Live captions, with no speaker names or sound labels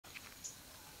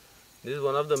This is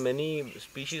one of the many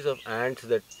species of ants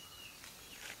that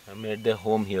have made their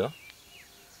home here.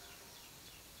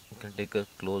 You can take a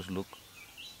close look.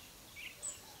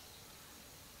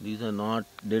 These are not,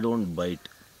 they don't bite.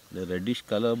 They're reddish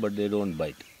color, but they don't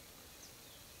bite.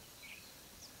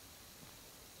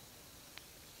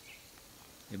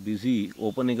 They're busy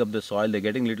opening up the soil. They're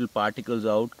getting little particles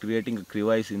out, creating a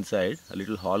crevice inside, a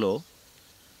little hollow.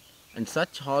 And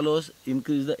such hollows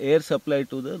increase the air supply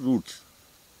to the roots.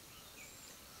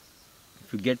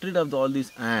 If you get rid of all these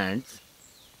ants,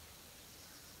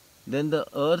 then the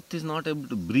earth is not able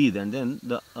to breathe, and then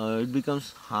it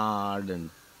becomes hard and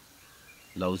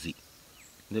lousy.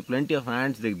 There are plenty of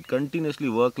ants, they continuously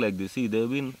work like this. See, they've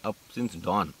been up since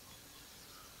dawn,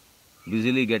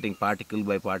 busily getting particle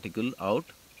by particle out.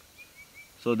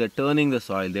 So they're turning the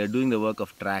soil, they're doing the work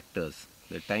of tractors.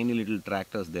 They're tiny little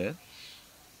tractors there.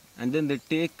 And then they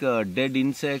take dead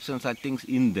insects and such things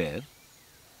in there.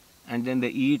 And then they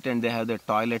eat, and they have their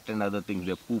toilet and other things,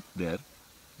 they poop there,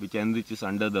 which enriches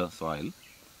under the soil,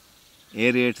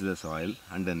 aerates the soil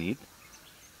underneath.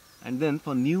 And then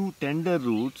for new tender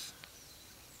roots,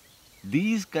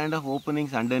 these kind of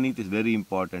openings underneath is very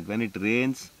important. When it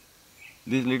rains,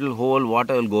 this little hole,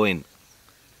 water will go in.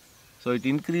 So it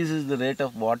increases the rate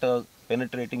of water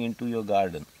penetrating into your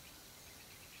garden.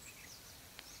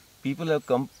 People have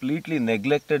completely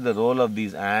neglected the role of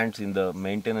these ants in the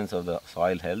maintenance of the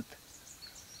soil health.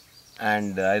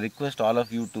 And I request all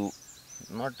of you to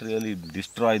not really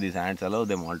destroy these ants, allow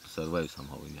them all to survive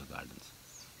somehow in your gardens.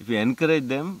 If you encourage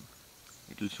them,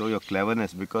 it will show your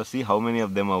cleverness, because see how many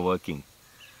of them are working.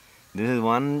 This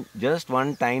is just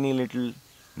one tiny little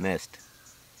nest.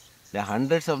 There are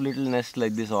hundreds of little nests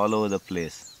like this all over the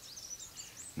place.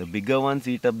 The bigger ones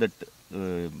eat up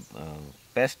the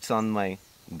pests on my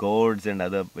gourds and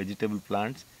other vegetable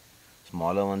plants.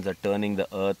 Smaller ones are turning the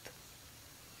earth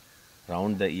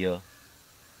round the year.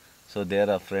 So they are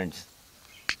our friends.